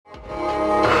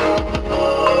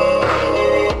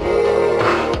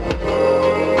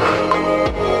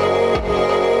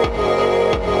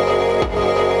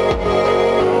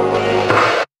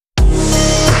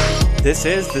This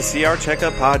is the CR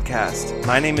Checkup Podcast.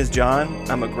 My name is John.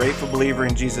 I'm a grateful believer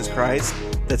in Jesus Christ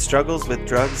that struggles with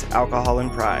drugs, alcohol,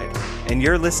 and pride. And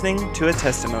you're listening to a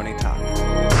Testimony Talk.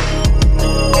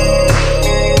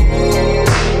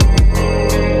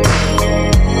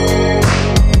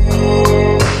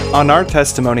 On our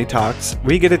Testimony Talks,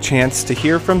 we get a chance to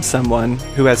hear from someone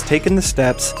who has taken the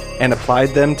steps and applied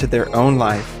them to their own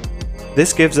life.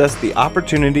 This gives us the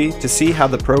opportunity to see how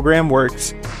the program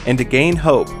works and to gain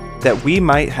hope that we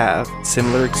might have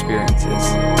similar experiences.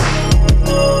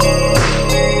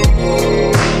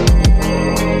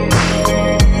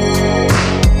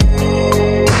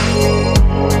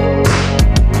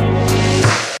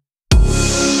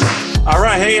 All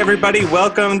right, hey everybody,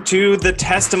 welcome to the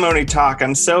Testimony Talk.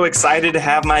 I'm so excited to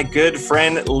have my good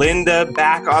friend Linda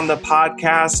back on the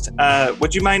podcast.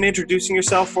 Would you mind introducing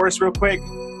yourself for us real quick?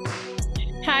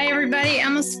 Hi, everybody.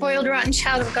 I'm a spoiled, rotten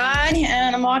child of God,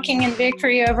 and I'm walking in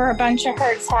victory over a bunch of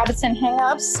hurts, habits, and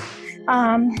hang-ups.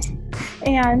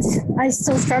 And I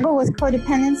still struggle with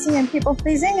codependency and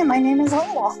people-pleasing, and my name is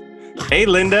Linda. Hey,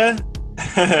 Linda.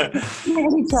 Hey,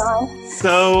 John.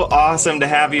 So awesome to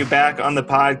have you back on the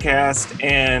podcast.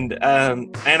 And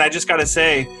I just got to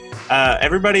say,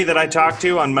 everybody that I talked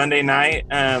to on Monday night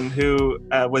who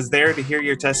was there to hear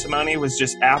your testimony was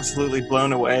just absolutely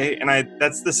blown away. And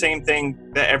that's the same thing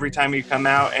that every time you come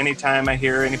out, anytime I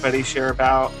hear anybody share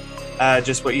about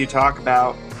just what you talk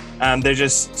about, they're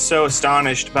just so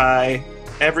astonished by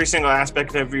every single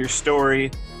aspect of your story,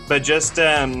 but just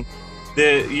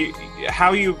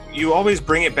how you always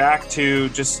bring it back to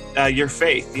just your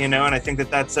faith, you know. And I think that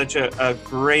that's such a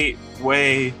great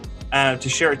way to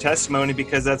share a testimony,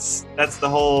 because that's the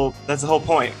whole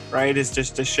point, right? Is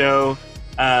just to show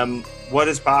what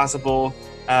is possible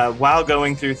while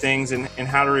going through things, and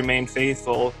how to remain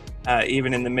faithful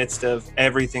even in the midst of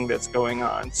everything that's going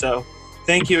on. So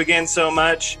thank you again so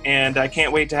much, and I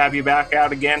can't wait to have you back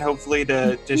out again, hopefully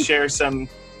to share some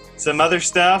other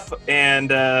stuff. And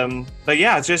but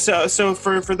yeah, just so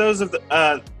for those of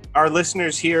our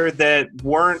listeners here that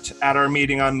weren't at our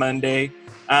meeting on Monday,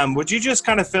 would you just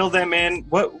kind of fill them in?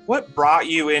 What brought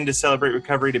you into Celebrate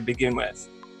Recovery to begin with?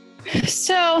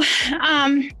 So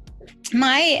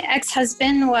my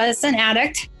ex-husband was an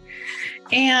addict,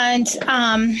 and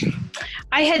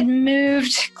I had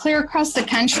moved clear across the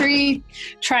country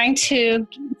trying to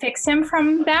fix him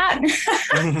from that.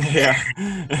 Yeah.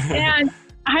 And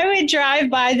I would drive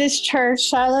by this church,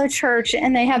 Shiloh Church,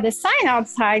 and they have this sign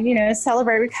outside, you know,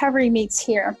 Celebrate Recovery meets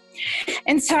here.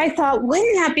 And so I thought,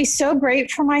 wouldn't that be so great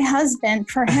for my husband,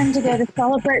 for him to go to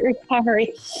Celebrate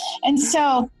Recovery? And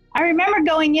so I remember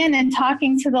going in and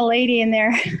talking to the lady in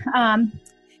there,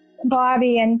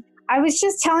 Bobby, and I was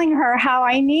just telling her how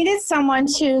I needed someone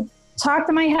to talk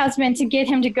to my husband to get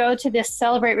him to go to this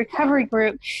Celebrate Recovery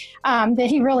group, that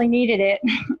he really needed it.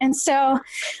 And so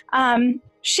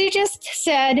she just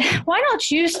said, why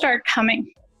don't you start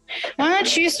coming? Why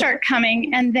don't you start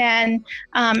coming, and then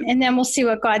we'll see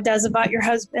what God does about your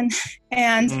husband.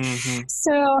 And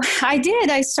so I did.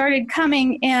 I started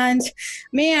coming, and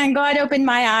man, God opened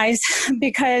my eyes,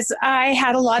 because I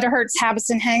had a lot of hurts, habits,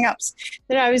 and hang-ups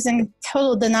that I was in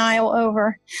total denial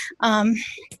over.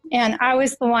 And I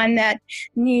was the one that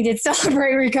needed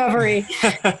Celebrate Recovery.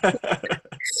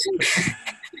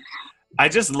 I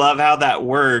just love how that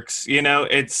works. You know,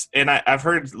 I've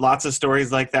heard lots of stories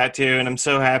like that too. And I'm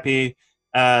so happy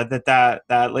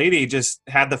that lady just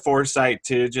had the foresight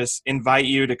to just invite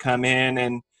you to come in,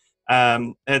 and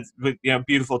it's, you know,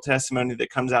 beautiful testimony that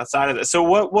comes outside of it. So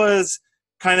what was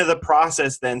kind of the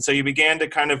process then? So you began to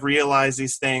kind of realize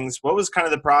these things. What was kind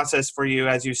of the process for you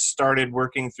as you started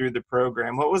working through the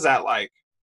program? What was that like?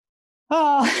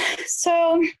 Oh,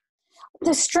 so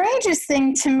the strangest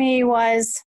thing to me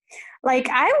was, like,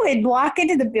 I would walk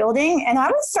into the building and I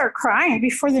would start crying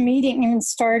before the meeting even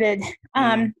started.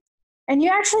 And you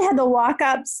actually had to walk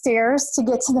upstairs to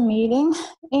get to the meeting.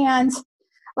 And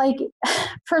like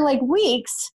for like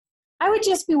weeks, I would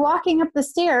just be walking up the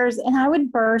stairs and I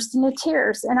would burst into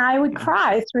tears and I would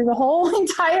cry through the whole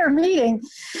entire meeting.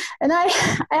 And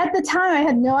at the time, I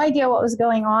had no idea what was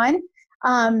going on,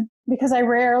 because I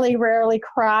rarely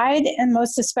cried, and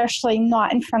most especially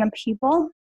not in front of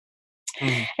people.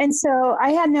 And so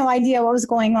I had no idea what was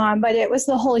going on, but it was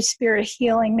the Holy Spirit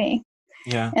healing me.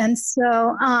 Yeah. And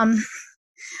so I'm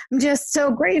just so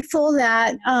grateful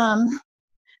that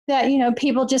you know,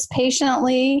 people just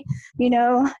patiently, you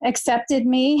know, accepted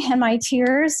me and my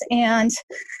tears, and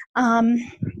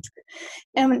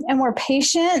were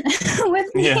patient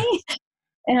with me.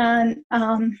 Yeah.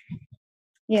 And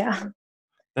yeah.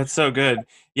 That's so good.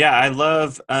 Yeah, I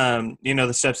love,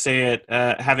 the steps say it,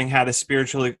 having had a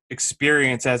spiritual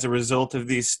experience as a result of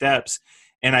these steps.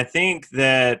 And I think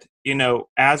that,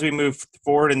 as we move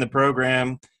forward in the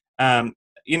program, um,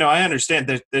 I understand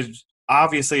that there's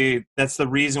obviously that's the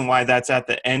reason why that's at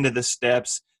the end of the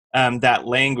steps, that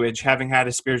language, having had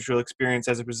a spiritual experience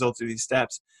as a result of these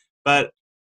steps. But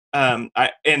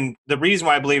and the reason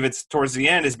why I believe it's towards the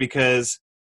end is because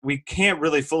we can't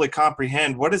really fully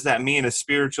comprehend what does that mean, a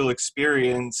spiritual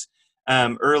experience,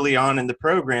 early on in the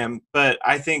program. But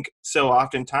I think so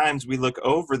oftentimes we look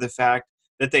over the fact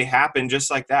that they happen just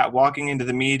like that, walking into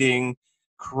the meeting,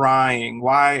 crying.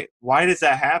 Why does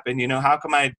that happen? How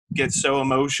come I get so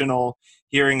emotional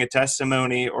hearing a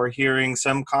testimony or hearing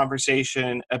some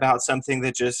conversation about something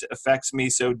that just affects me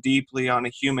so deeply on a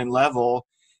human level?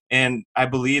 And I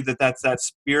believe that that's that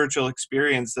spiritual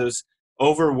experience, those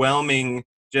overwhelming,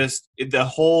 just the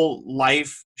whole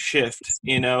life shift,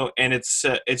 and it's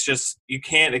just, you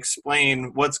can't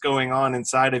explain what's going on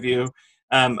inside of you,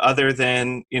 other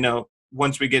than,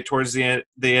 once we get towards the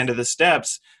end of the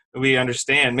steps, we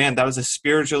understand, man, that was a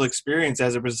spiritual experience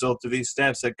as a result of these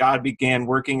steps, that God began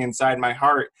working inside my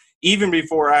heart even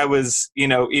before I was,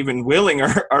 even willing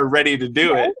or ready to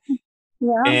do it.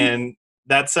 Yeah. And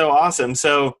that's so awesome.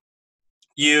 So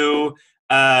you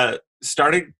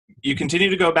started, you continue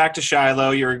to go back to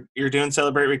Shiloh. You're doing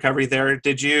Celebrate Recovery there.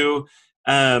 Did you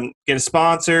get a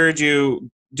sponsor? Did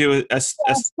you do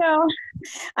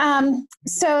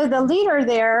So the leader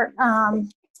there,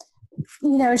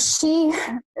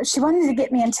 she wanted to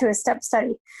get me into a step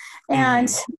study. And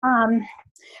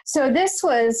so this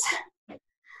was,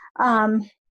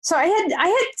 so I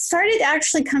had started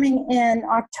actually coming in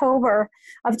October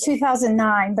of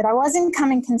 2009, but I wasn't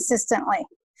coming consistently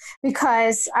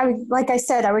because I would, like I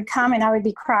said, I would come and I would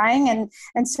be crying,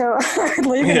 and so I would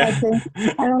leave and I'd think,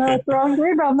 I don't know what's wrong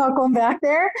here, but I'm not going back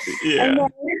there. Yeah. And then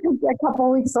a couple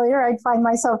of weeks later, I'd find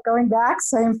myself going back,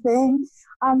 same thing.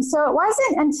 So it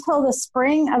wasn't until the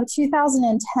spring of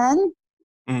 2010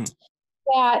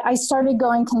 that I started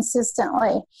going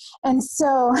consistently. And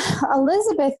so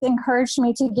Elizabeth encouraged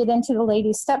me to get into the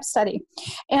ladies' step study.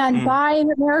 And by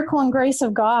the miracle and grace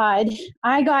of God,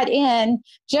 I got in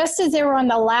just as they were on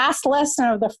the last lesson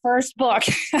of the first book.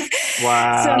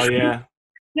 Wow. So, yeah.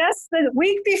 Just the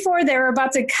week before they were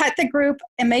about to cut the group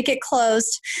and make it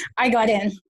closed, I got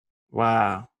in.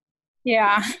 Wow.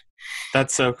 Yeah.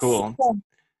 That's so cool. So,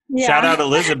 yeah. Shout out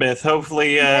Elizabeth.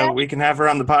 Hopefully we can have her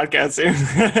on the podcast soon.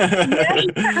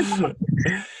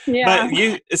 Yeah.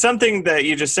 But something that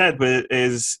you just said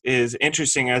is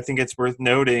interesting. I think it's worth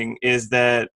noting is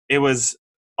that it was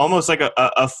almost like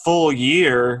a full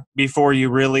year before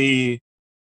it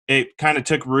kind of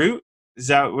took root. Is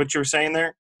that what you were saying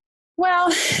there? Well,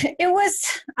 it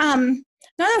was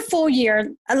not a full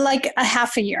year, like a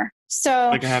half a year. So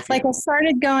like I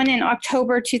started going in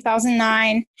October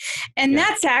 2009, and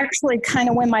that's actually kind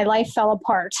of when my life fell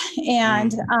apart.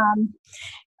 And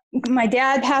my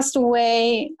dad passed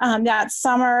away that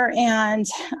summer, and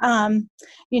I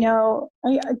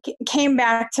came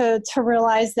back to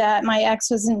realize that my ex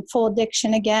was in full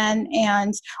addiction again,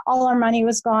 and all our money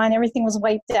was gone. Everything was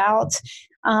wiped out.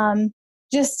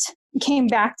 Just came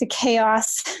back to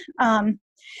chaos.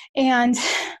 And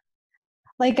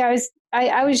like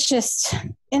I was just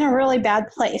in a really bad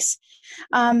place.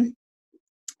 And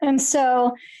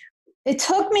so it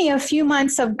took me a few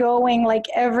months of going like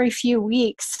every few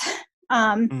weeks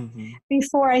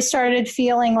before I started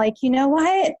feeling like, you know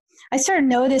what? I started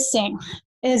noticing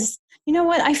is, you know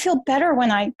what? I feel better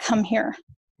when I come here.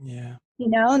 Yeah.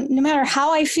 No matter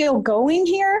how I feel going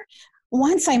here,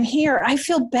 once I'm here, I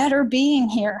feel better being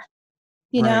here,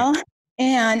 you know?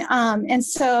 And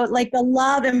so like the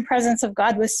love and presence of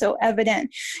God was so evident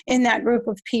in that group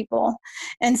of people.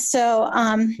 And so,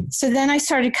 so then I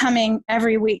started coming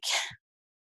every week.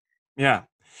 Yeah.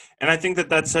 And I think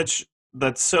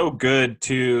that's so good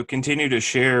to continue to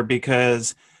share,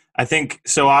 because I think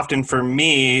so often for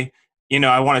me,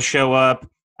 I want to show up.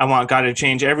 I want God to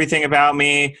change everything about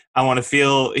me. I want to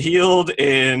feel healed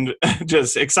and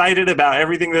just excited about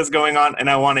everything that's going on. And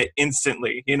I want it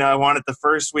instantly. I want it the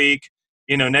first week.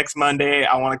 Next Monday,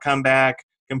 I want to come back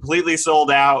completely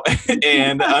sold out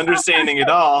and understanding it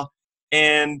all.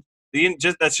 And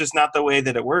that's just not the way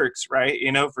that it works, right?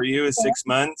 For you is 6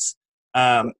 months.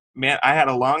 Man, I had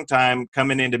a long time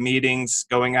coming into meetings,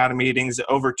 going out of meetings,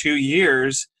 over 2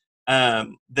 years,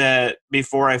 that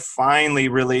before I finally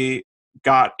really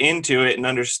got into it and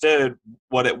understood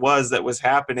what it was that was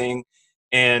happening.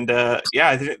 And I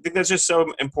think that's just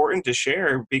so important to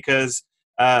share, because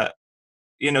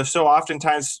so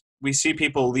oftentimes we see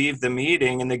people leave the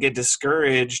meeting and they get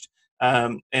discouraged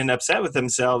and upset with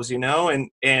themselves,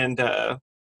 and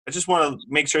I just want to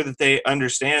make sure that they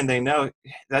understand, they know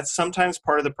that's sometimes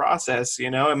part of the process,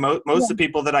 and most of the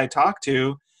people that I talk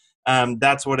to,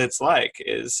 that's what it's like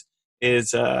is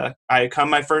I come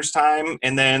my first time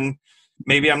and then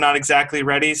maybe I'm not exactly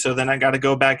ready. So then I got to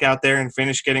go back out there and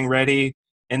finish getting ready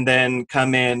and then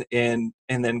come in and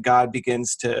then God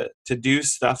begins to do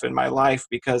stuff in my life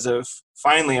because of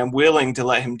finally I'm willing to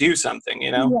let him do something,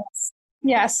 Yes.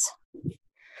 Yes.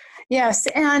 Yes.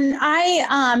 And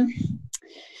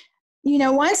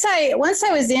once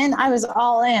I was in, I was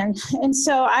all in. And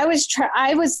so I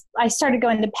started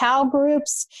going to PAL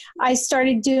groups. I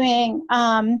started doing,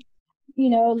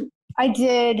 I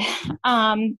did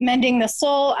Mending the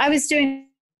Soul. I was doing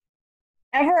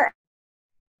whatever I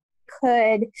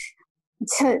could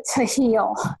to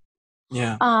heal.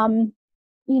 Yeah. And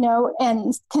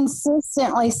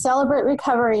consistently Celebrate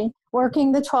Recovery,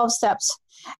 working the 12 steps.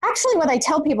 Actually, what I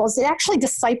tell people is it actually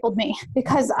discipled me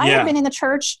because I had been in the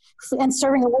church and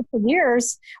serving the Lord for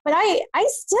years, but I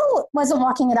still wasn't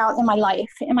walking it out in my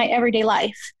life, in my everyday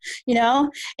life,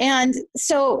 And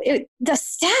so the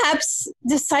steps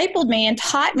discipled me and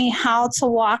taught me how to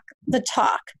walk the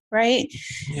talk, right?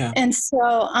 Yeah. And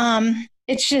so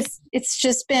it's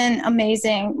just been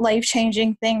amazing,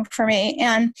 life-changing thing for me.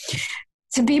 And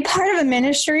to be part of a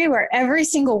ministry where every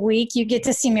single week you get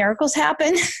to see miracles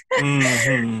happen,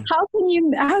 mm-hmm. how can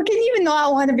you even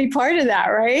not want to be part of that,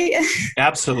 right?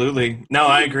 Absolutely. No,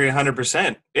 I agree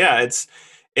 100%. Yeah, it's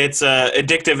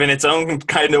addictive in its own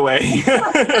kind of way.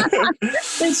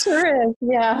 It sure is.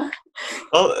 Yeah.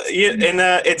 Well, and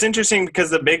it's interesting because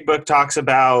the Big Book talks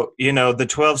about, the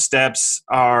 12 steps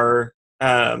are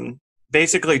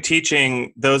basically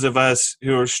teaching those of us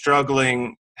who are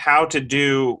struggling how to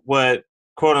do what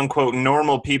quote unquote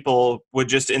normal people would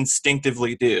just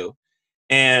instinctively do.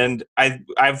 And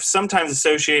I've sometimes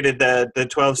associated the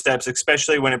 12 steps,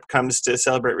 especially when it comes to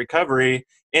Celebrate Recovery,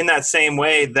 in that same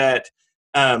way that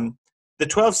the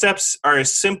 12 steps are a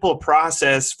simple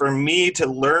process for me to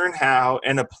learn how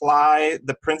and apply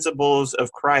the principles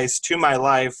of Christ to my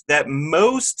life that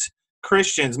most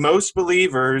Christians, most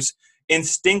believers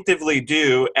instinctively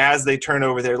do as they turn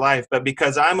over their life. But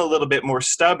because I'm a little bit more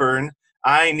stubborn,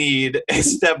 I need a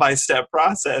step-by-step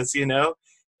process,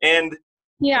 and,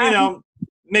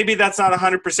 maybe that's not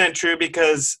 100% true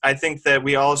because I think that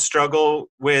we all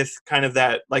struggle with kind of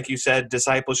that, like you said,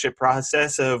 discipleship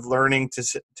process of learning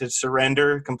to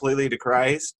surrender completely to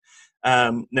Christ,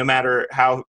 no matter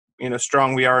how,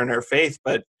 strong we are in our faith.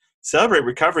 But Celebrate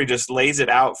Recovery just lays it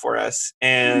out for us.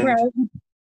 And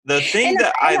the thing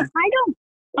that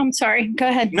I'm sorry, go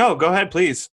ahead. No, go ahead,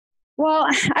 please. Well,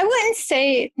 I wouldn't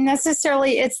say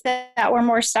necessarily it's that we're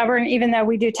more stubborn, even though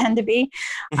we do tend to be.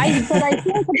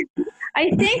 I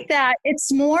think that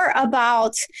it's more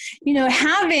about,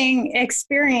 having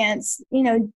experienced,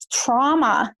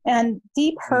 trauma and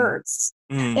deep hurts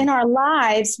in our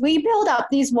lives. We build up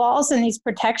these walls and these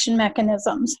protection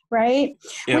mechanisms, right?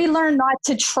 Yep. We learn not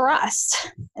to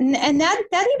trust. And that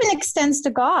even extends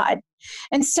to God.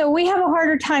 And so we have a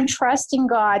harder time trusting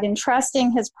God and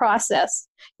trusting his process,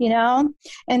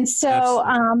 And so,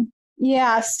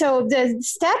 so the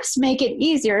steps make it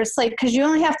easier. It's like, because you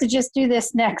only have to just do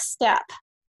this next step,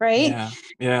 right?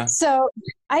 Yeah. So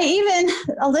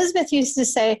Elizabeth used to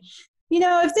say,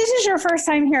 if this is your first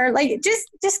time here, like just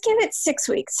give it 6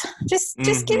 weeks. Just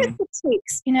give it 6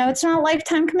 weeks. It's not a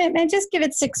lifetime commitment. Just give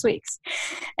it 6 weeks.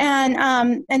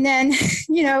 And then,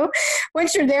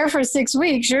 once you're there for 6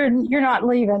 weeks, you're not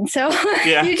leaving. So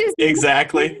you just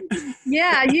exactly.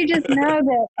 You just know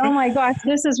that, oh my gosh,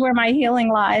 this is where my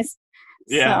healing lies.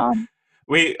 Yeah.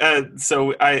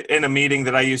 So. In a meeting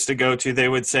that I used to go to, they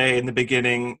would say in the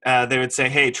beginning,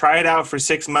 hey, try it out for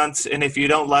 6 months. And if you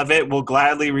don't love it, we'll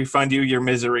gladly refund you your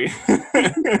misery.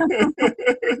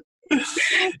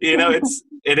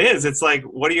 It's like,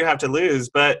 what do you have to lose?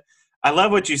 But I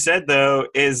love what you said, though,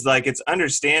 is like, it's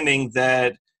understanding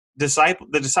that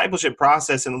the discipleship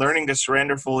process and learning to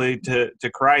surrender fully to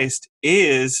Christ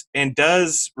is and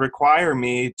does require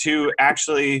me to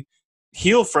actually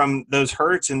heal from those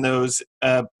hurts and those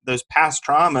past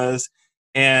traumas.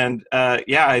 And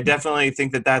I definitely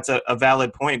think that that's a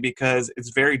valid point because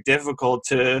it's very difficult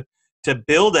to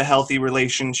build a healthy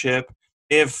relationship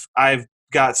if I've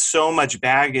got so much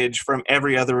baggage from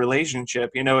every other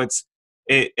relationship.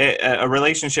 A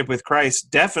relationship with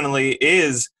Christ definitely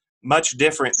is much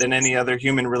different than any other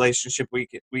human relationship we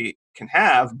can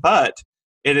have, but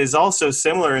it is also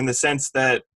similar in the sense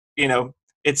that,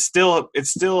 it still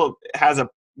has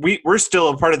we're still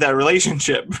a part of that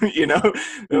relationship, no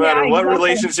matter what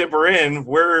relationship we're in,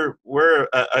 we're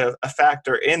a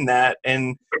factor in that.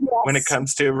 And when it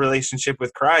comes to a relationship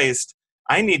with Christ,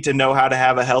 I need to know how to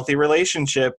have a healthy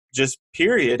relationship, just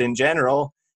period, in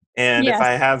general. And if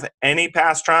I have any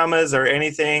past traumas or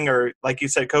anything, or like you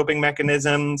said, coping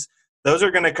mechanisms, those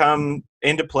are going to come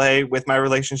into play with my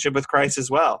relationship with Christ as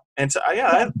well. And so,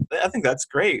 I think that's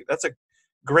great. That's a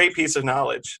great piece of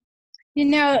knowledge.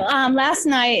 Last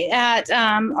night at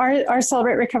our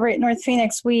Celebrate Recovery at North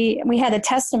Phoenix, we had a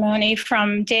testimony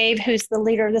from Dave, who's the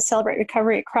leader of the Celebrate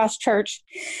Recovery at Cross Church.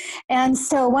 And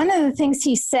so one of the things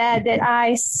he said that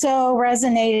I so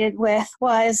resonated with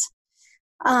was,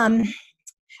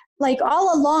 like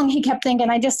all along, he kept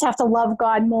thinking, I just have to love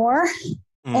God more.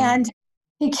 And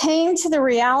he came to the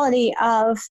reality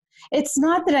of, it's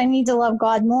not that I need to love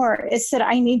God more, it's that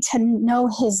I need to know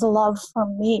his love for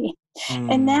me.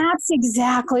 And that's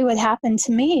exactly what happened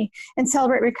to me in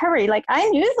Celebrate Recovery. Like, I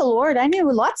knew the Lord. I knew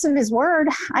lots of his word.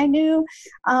 I knew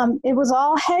it was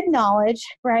all head knowledge,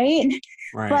 right?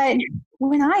 But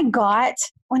when I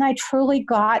truly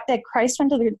got that Christ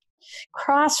went to the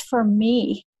cross for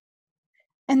me,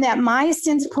 and that my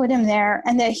sins put him there,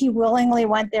 and that he willingly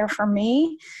went there for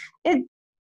me, and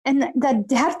the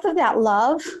depth of that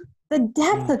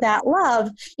love,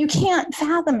 you can't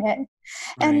fathom it.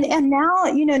 And now,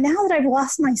 now that I've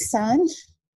lost my son,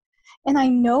 and I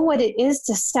know what it is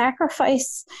to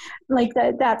sacrifice, like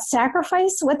that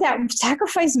sacrifice, what that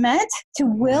sacrifice meant, to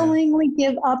willingly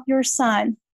give up your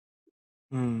son.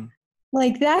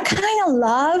 Like, that kind of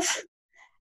love,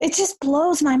 it just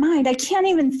blows my mind. I can't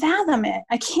even fathom it.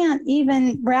 I can't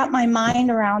even wrap my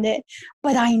mind around it,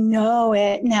 but I know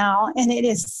it now. And it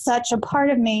is such a part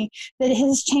of me that it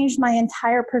has changed my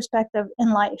entire perspective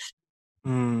in life.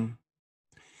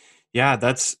 Yeah,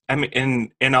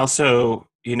 and also,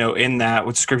 in that,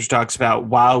 what Scripture talks about,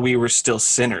 while we were still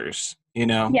sinners,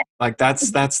 like that's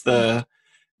the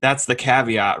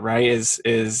caveat, right?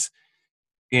 Is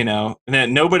that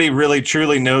nobody really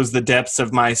truly knows the depths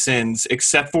of my sins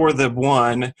except for the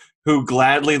one who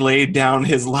gladly laid down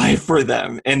his life for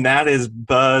them. And that is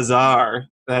bizarre.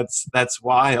 That's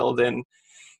wild. And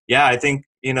I think,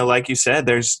 like you said,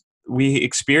 we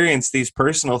experience these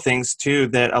personal things too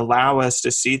that allow us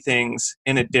to see things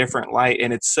in a different light.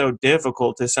 And it's so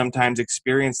difficult to sometimes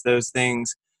experience those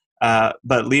things. But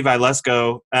Levi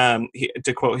Lusko,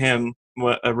 to quote him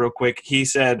real quick, he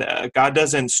said, God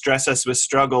doesn't stress us with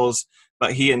struggles,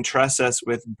 but he entrusts us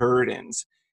with burdens.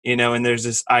 And there's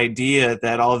this idea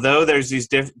that although there's these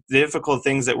difficult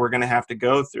things that we're going to have to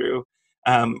go through,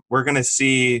 we're going to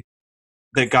see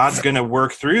that God's going to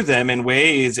work through them in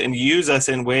ways and use us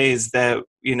in ways that,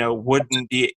 wouldn't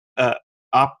be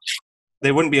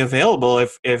they wouldn't be available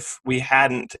if we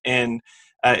hadn't. And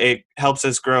it helps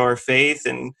us grow our faith.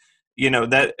 And,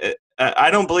 that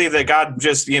I don't believe that God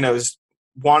just, is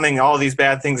wanting all these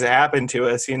bad things to happen to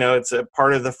us. It's a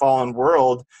part of the fallen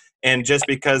world. And just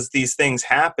because these things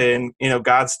happen,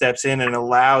 God steps in and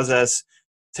allows us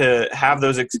to have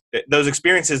those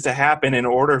experiences to happen in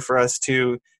order for us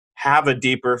to have a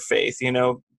deeper faith,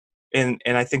 and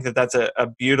I think that that's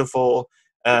a beautiful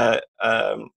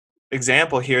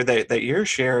example here that you're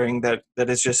sharing that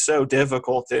is just so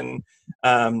difficult. And,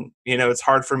 it's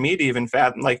hard for me to even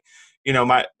fathom, like,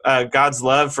 my God's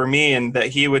love for me, and that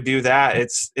he would do that.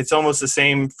 It's almost the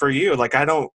same for you. Like,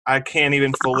 I can't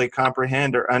even fully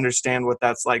comprehend or understand what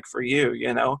that's like for you,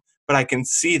 but I can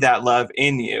see that love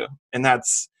in you. And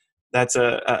that's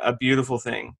a beautiful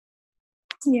thing.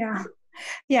 Yeah.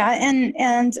 Yeah.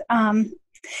 And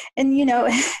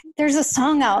there's a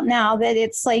song out now that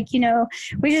it's like,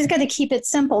 we just got to keep it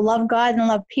simple, love God and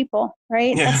love people.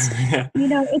 Right. Yeah.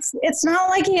 It's not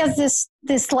like he has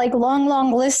this like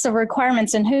long list of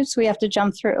requirements and hoops we have to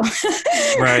jump through.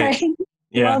 Right.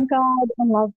 Yeah. Love God and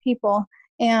love people.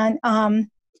 And, I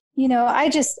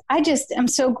just am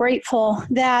so grateful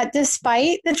that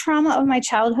despite the trauma of my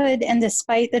childhood and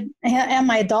despite and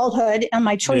my adulthood and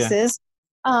my choices,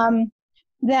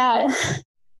 that,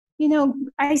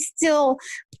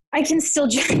 I can still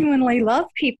genuinely love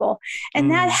people.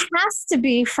 And that has to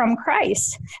be from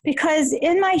Christ, because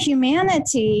in my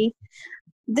humanity,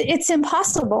 it's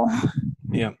impossible.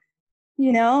 Yeah.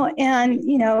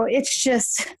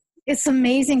 It's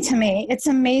amazing to me. It's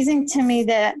amazing to me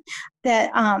that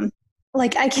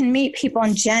like I can meet people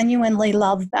and genuinely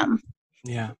love them.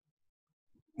 Yeah.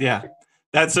 Yeah.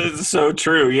 That's so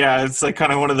true. Yeah. It's like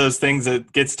kind of one of those things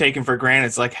that gets taken for granted.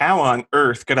 It's like, how on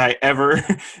earth could I ever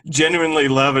genuinely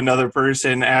love another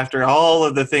person after all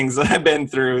of the things that I've been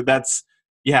through? That's,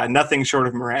 nothing short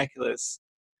of miraculous.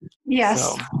 Yes.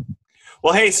 So,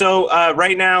 Well, hey, so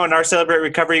right now in our Celebrate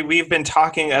Recovery, we've been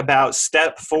talking about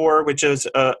step 4, which is,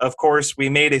 of course, we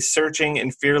made a searching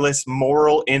and fearless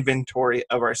moral inventory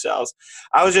of ourselves.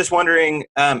 I was just wondering,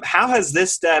 how has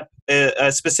this step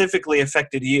specifically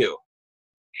affected you?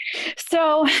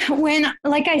 So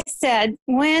like I said,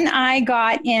 when I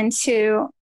got into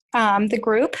the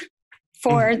group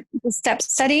for the step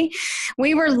study,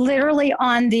 we were literally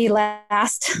on the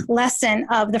last lesson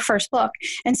of the first book.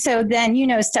 And so then,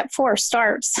 step 4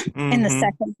 starts in the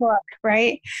second book,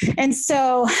 right? And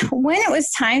so when it was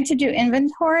time to do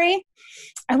inventory,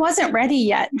 I wasn't ready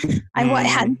yet. I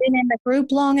hadn't been in the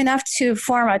group long enough to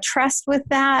form a trust with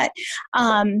that.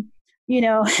 And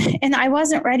I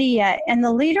wasn't ready yet. And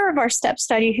the leader of our step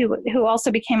study, who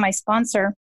also became my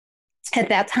sponsor at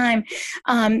that time,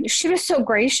 she was so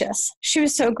gracious.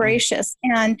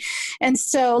 And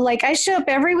so like I show up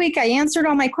every week, I answered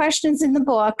all my questions in the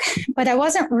book, but I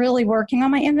wasn't really working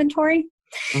on my inventory.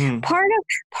 Part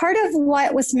of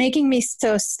what was making me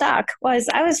so stuck was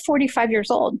I was 45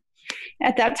 years old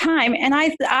at that time. And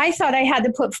I thought I had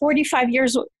to put 45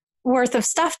 years worth of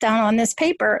stuff down on this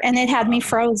paper, and it had me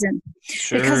frozen.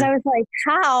 Because I was like,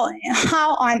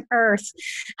 how on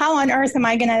earth am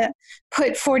I going to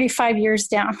put 45 years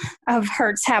down of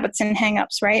hurts, habits, and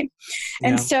hangups, right? Yeah.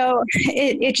 And so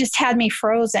it just had me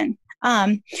frozen.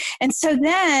 And so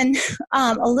then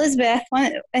Elizabeth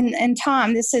and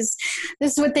Tom, this is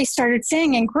what they started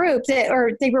saying in group,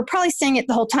 or they were probably saying it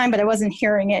the whole time, but I wasn't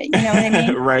hearing it. You know what I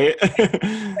mean? Right.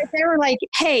 But they were like,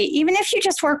 hey, even if you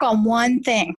just work on one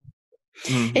thing,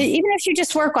 even if you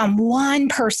just work on one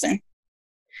person,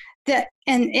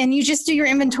 and you just do your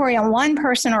inventory on one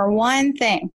person or one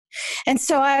thing. And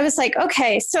so I was like,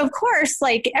 okay. So of course,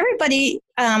 like everybody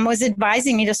was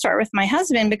advising me to start with my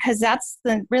husband because that's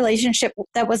the relationship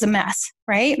that was a mess,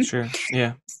 right? Sure.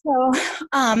 Yeah. So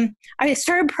I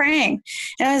started praying,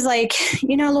 and I was like,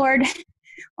 Lord,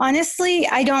 honestly,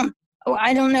 I don't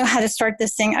know how to start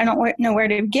this thing. I don't know where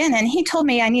to begin. And he told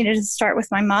me I needed to start with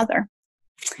my mother.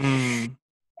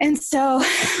 And so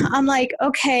I'm like,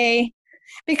 okay,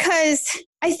 because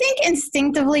I think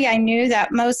instinctively I knew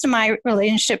that most of my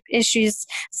relationship issues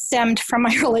stemmed from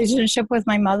my relationship with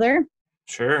my mother.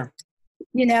 Sure.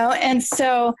 And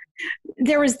so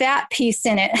there was that piece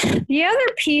in it. The other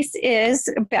piece is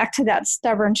back to that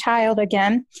stubborn child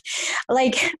again.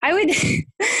 Like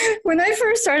when I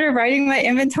first started writing my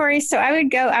inventory, so I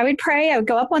would pray, I would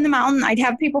go up on the mountain, I'd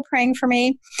have people praying for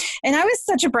me. And I was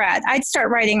such a brat. I'd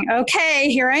start writing, okay,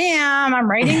 here I am. I'm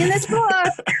writing in this book.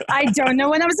 I don't know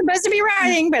what I'm supposed to be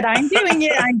writing, but I'm doing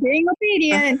it. I'm being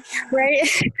obedient, right?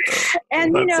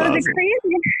 And, awesome.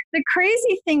 The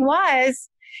crazy thing was,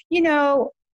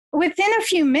 within a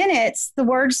few minutes, the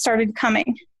words started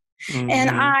coming. And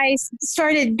I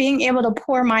started being able to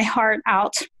pour my heart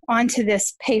out onto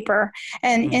this paper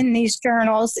and in these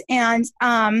journals. And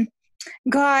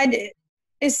God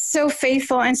is so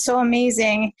faithful and so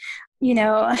amazing.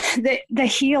 The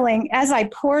healing, as I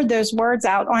poured those words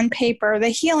out on paper, the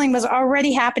healing was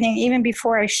already happening even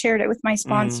before I shared it with my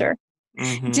sponsor.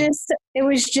 It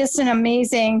was just an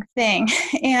amazing thing.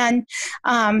 And,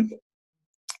 and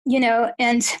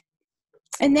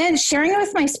then sharing it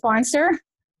with my sponsor,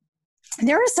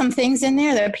 there were some things in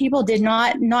there that people did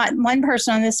not one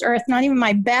person on this earth, not even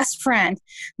my best friend,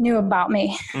 knew about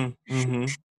me.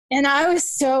 And I was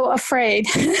so afraid.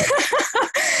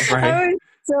 Right. I was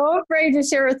so afraid to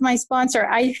share with my sponsor.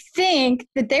 I think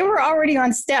that they were already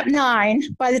on step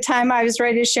 9 by the time I was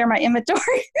ready to share my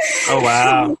inventory. Oh,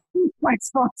 wow. My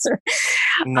sponsor.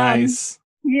 Nice.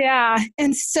 Yeah.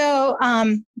 And so,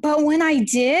 but when I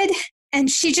did, and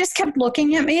she just kept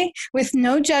looking at me with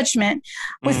no judgment,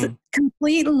 with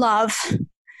complete love,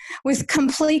 with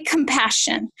complete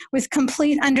compassion, with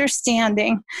complete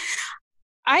understanding.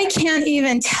 I can't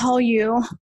even tell you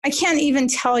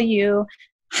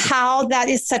how that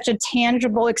is such a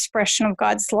tangible expression of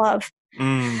God's love.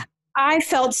 I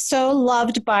felt so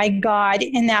loved by God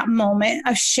in that moment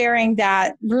of sharing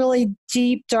that really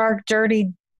deep, dark,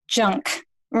 dirty junk,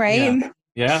 right?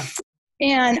 Yeah.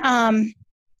 And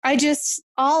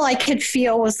all I could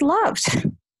feel was loved.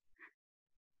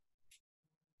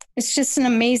 It's just an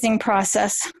amazing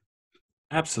process.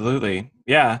 Absolutely.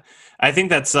 Yeah. I think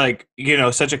that's like,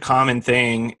 such a common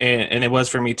thing. And it was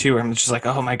for me too. I'm just like,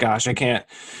 oh my gosh, I can't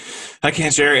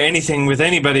share anything with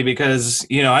anybody because,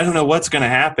 I don't know what's going to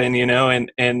happen,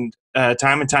 and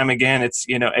time and time again, it's,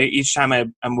 each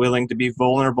time I'm willing to be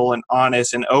vulnerable and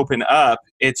honest and open up,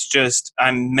 it's just,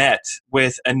 I'm met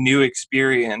with a new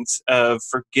experience of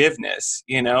forgiveness,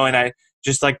 and I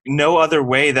just like no other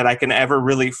way that I can ever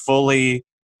really fully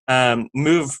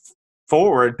move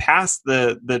forward past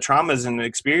the traumas and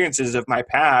experiences of my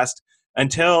past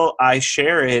until I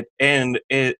share it, and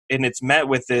it's met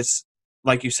with this,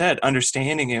 like you said,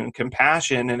 understanding and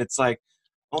compassion. And it's like,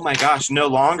 oh my gosh, no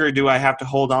longer do I have to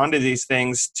hold on to these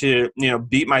things to,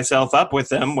 beat myself up with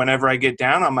them whenever I get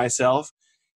down on myself.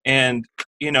 And,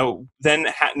 then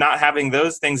not having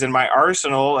those things in my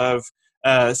arsenal of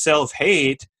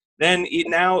self-hate, then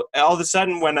now all of a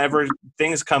sudden, whenever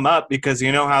things come up, because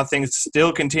you know how things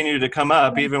still continue to come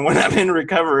up, even when I'm in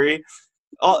recovery,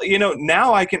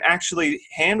 now I can actually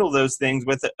handle those things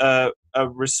with a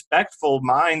respectful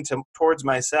mind towards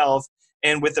myself,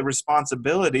 and with the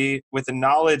responsibility, with the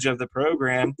knowledge of the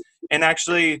program, and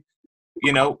actually,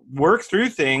 work through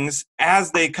things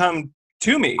as they come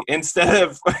to me, instead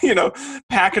of,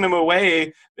 packing them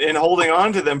away and holding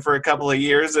on to them for a couple of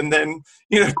years, and then,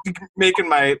 making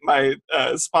my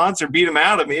sponsor beat them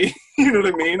out of me. You know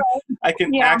what I mean? I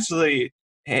can actually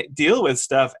deal with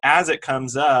stuff as it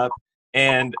comes up.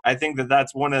 And I think that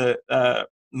that's one of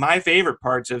my favorite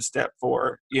parts of Step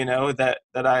 4, that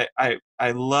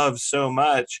I love so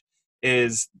much,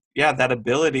 is that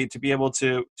ability to be able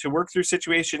to work through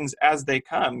situations as they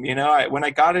come. When I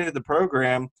got into the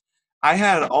program, I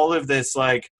had all of this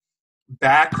like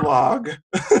backlog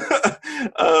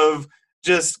of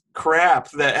just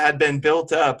crap that had been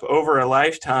built up over a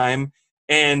lifetime,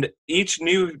 and each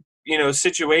new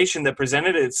situation that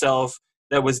presented itself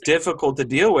that was difficult to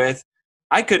deal with,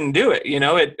 I couldn't do it.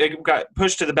 It got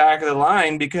pushed to the back of the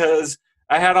line because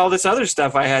I had all this other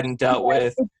stuff I hadn't dealt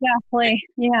with. Exactly.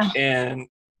 Yeah. And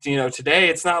today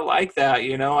it's not like that.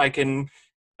 I can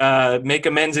make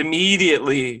amends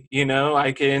immediately.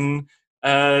 I can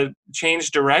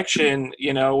change direction.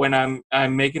 When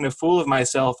I'm making a fool of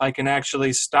myself, I can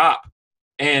actually stop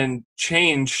and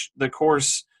change the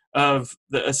course of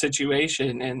a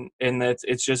situation, and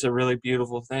it's just a really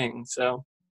beautiful thing. So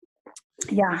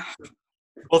yeah.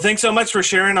 Well, thanks so much for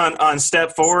sharing on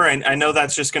Step 4, and I know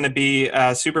that's just going to be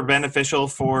super beneficial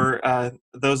for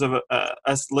those of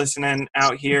us listening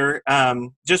out here.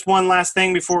 Just one last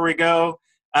thing before we go.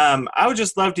 I would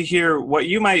just love to hear what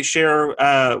you might share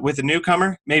with a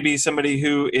newcomer, maybe somebody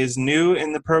who is new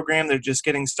in the program, they're just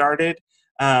getting started.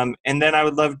 And then I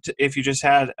would love to, if you just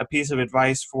had a piece of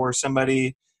advice for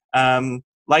somebody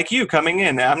like you coming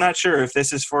in. I'm not sure if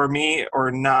this is for me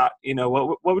or not.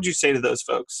 What would you say to those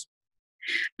folks?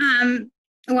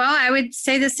 Well, I would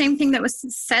say the same thing that was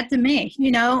said to me,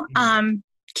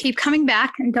 keep coming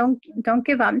back and don't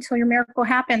give up until your miracle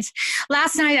happens.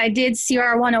 Last night I did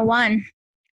CR 101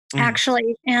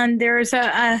 actually, and there's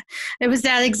it was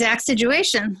that exact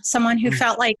situation. Someone who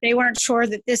felt like they weren't sure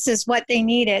that this is what they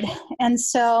needed. And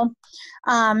so,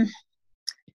 when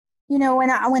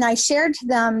I shared to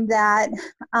them that,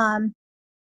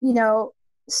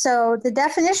 so the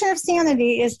definition of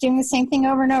sanity is doing the same thing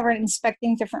over and over and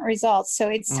expecting different results. So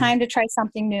it's time to try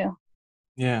something new.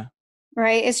 Yeah.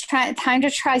 Right? It's time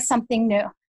to try something new.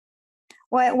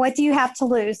 What do you have to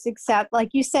lose except, like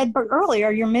you said earlier,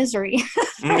 your misery?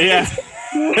 Yeah,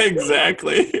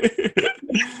 exactly.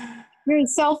 Your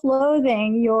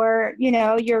self-loathing, your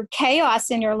chaos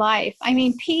in your life. I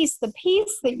mean, the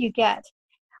peace that you get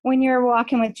when you're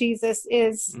walking with Jesus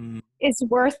is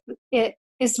worth it.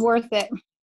 Is worth it.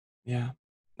 Yeah,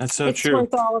 that's so it's true.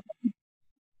 Worth all of it.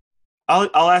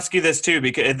 I'll ask you this too,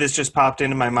 because this just popped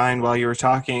into my mind while you were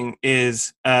talking,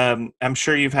 is I'm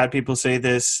sure you've had people say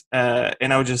this, and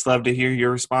I would just love to hear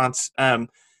your response. What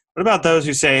about those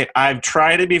who say, I've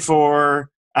tried it before,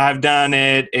 I've done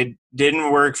it, it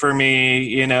didn't work for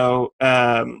me,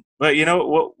 but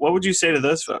what would you say to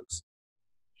those folks?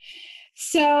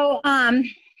 So,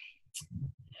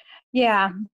 yeah.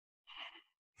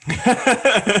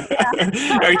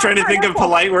 Are you trying to think of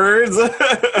polite words?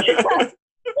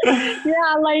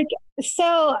 Yeah, like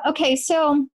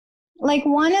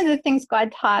one of the things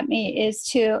God taught me is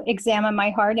to examine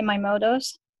my heart and my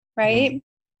motives, right?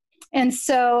 And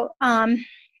so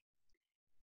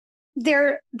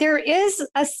there is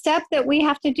a step that we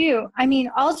have to do. I mean,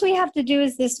 all we have to do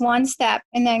is this one step,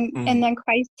 and then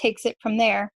Christ takes it from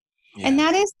there. Yeah. And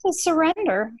that is to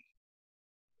surrender.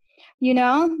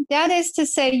 That is to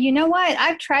say, you know what?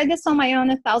 I've tried this on my own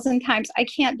 1,000 times. I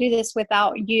can't do this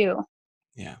without you.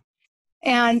 Yeah.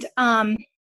 And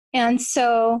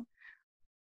so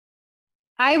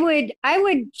I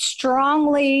would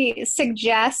strongly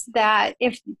suggest that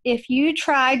if you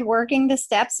tried working the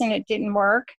steps and it didn't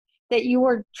work, that you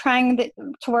were trying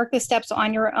to work the steps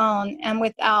on your own and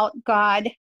without God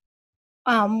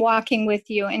walking with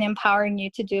you and empowering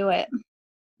you to do it.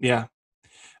 Yeah.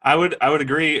 I would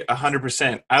agree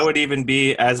 100%. I would even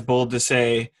be as bold to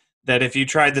say that if you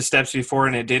tried the steps before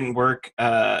and it didn't work,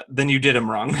 then you did them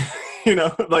wrong.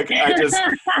 Like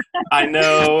I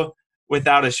know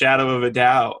without a shadow of a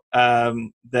doubt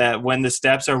that when the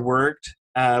steps are worked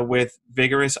with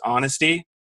vigorous honesty,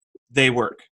 they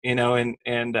work,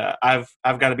 and I've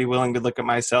got to be willing to look at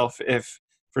myself if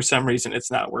for some reason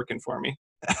it's not working for me.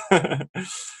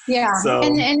 Yeah. So,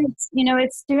 and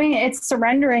it's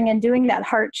surrendering and doing that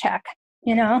heart check,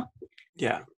 Yeah.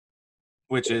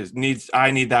 Which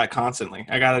I need that constantly.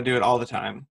 I got to do it all the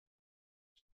time.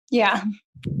 Yeah.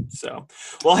 So,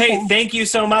 well, hey, thank you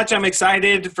so much. I'm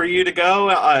excited for you to go,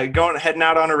 heading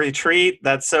out on a retreat.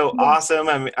 That's so awesome.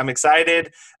 I'm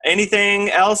excited. Anything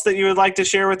else that you would like to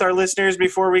share with our listeners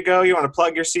before we go? You want to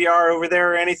plug your CR over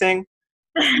there or anything?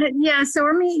 Yeah, so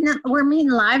we're meeting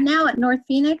live now at North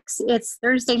Phoenix. It's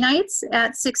Thursday nights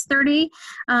at 6:30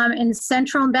 in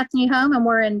Central and Bethany Home, and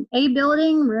we're in A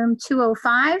building, room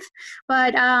 205.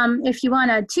 But if you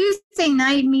want a Tuesday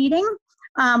night meeting,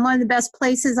 one of the best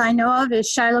places I know of is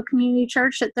Shiloh Community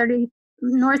Church at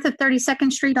north of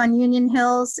 32nd Street on Union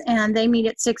Hills, and they meet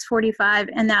at 6:45,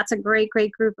 and that's a great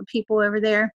group of people over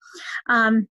there.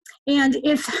 And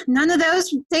if none of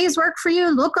those days work for you,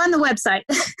 look on the website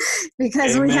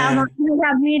because we have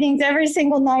meetings every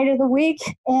single night of the week,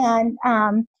 and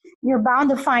you're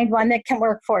bound to find one that can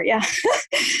work for you.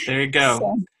 There you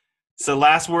go. So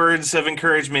last words of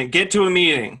encouragement, get to a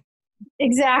meeting.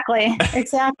 Exactly.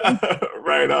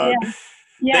 Right on.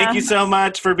 Yeah. Thank you so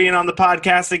much for being on the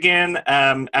podcast again.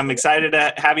 I'm excited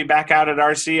to have you back out at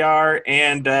RCR,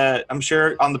 and I'm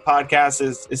sure on the podcast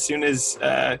as soon as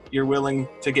you're willing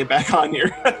to get back on here.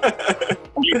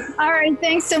 All right.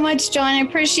 Thanks so much, John. I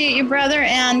appreciate you, brother,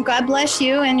 and God bless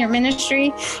you and your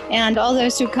ministry and all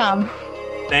those who come.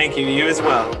 Thank you. You as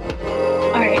well.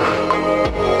 All right.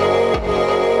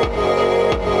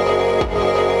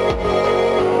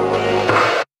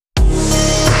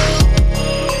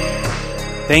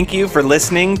 Thank you for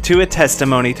listening to A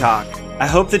Testimony Talk. I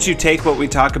hope that you take what we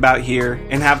talk about here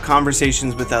and have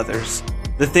conversations with others.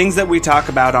 The things that we talk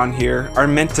about on here are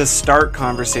meant to start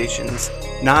conversations,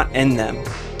 not end them.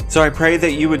 So I pray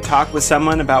that you would talk with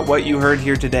someone about what you heard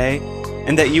here today,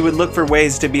 and that you would look for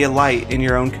ways to be a light in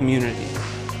your own community.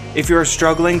 If you are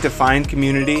struggling to find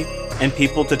community and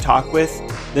people to talk with,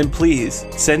 then please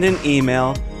send an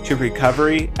email to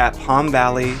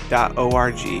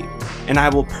recovery@palmvalley.org, and I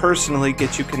will personally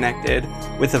get you connected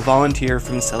with a volunteer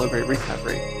from Celebrate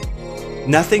Recovery.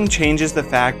 Nothing changes the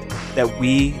fact that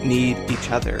we need each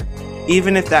other,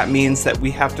 even if that means that we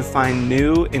have to find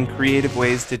new and creative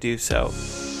ways to do so.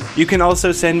 You can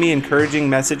also send me encouraging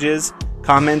messages,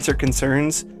 comments, or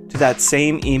concerns to that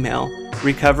same email,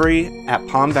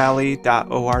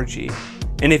 recovery@palmvalley.org.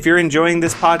 And if you're enjoying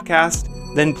this podcast,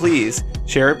 then please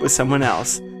share it with someone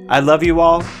else. I love you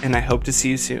all, and I hope to see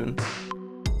you soon.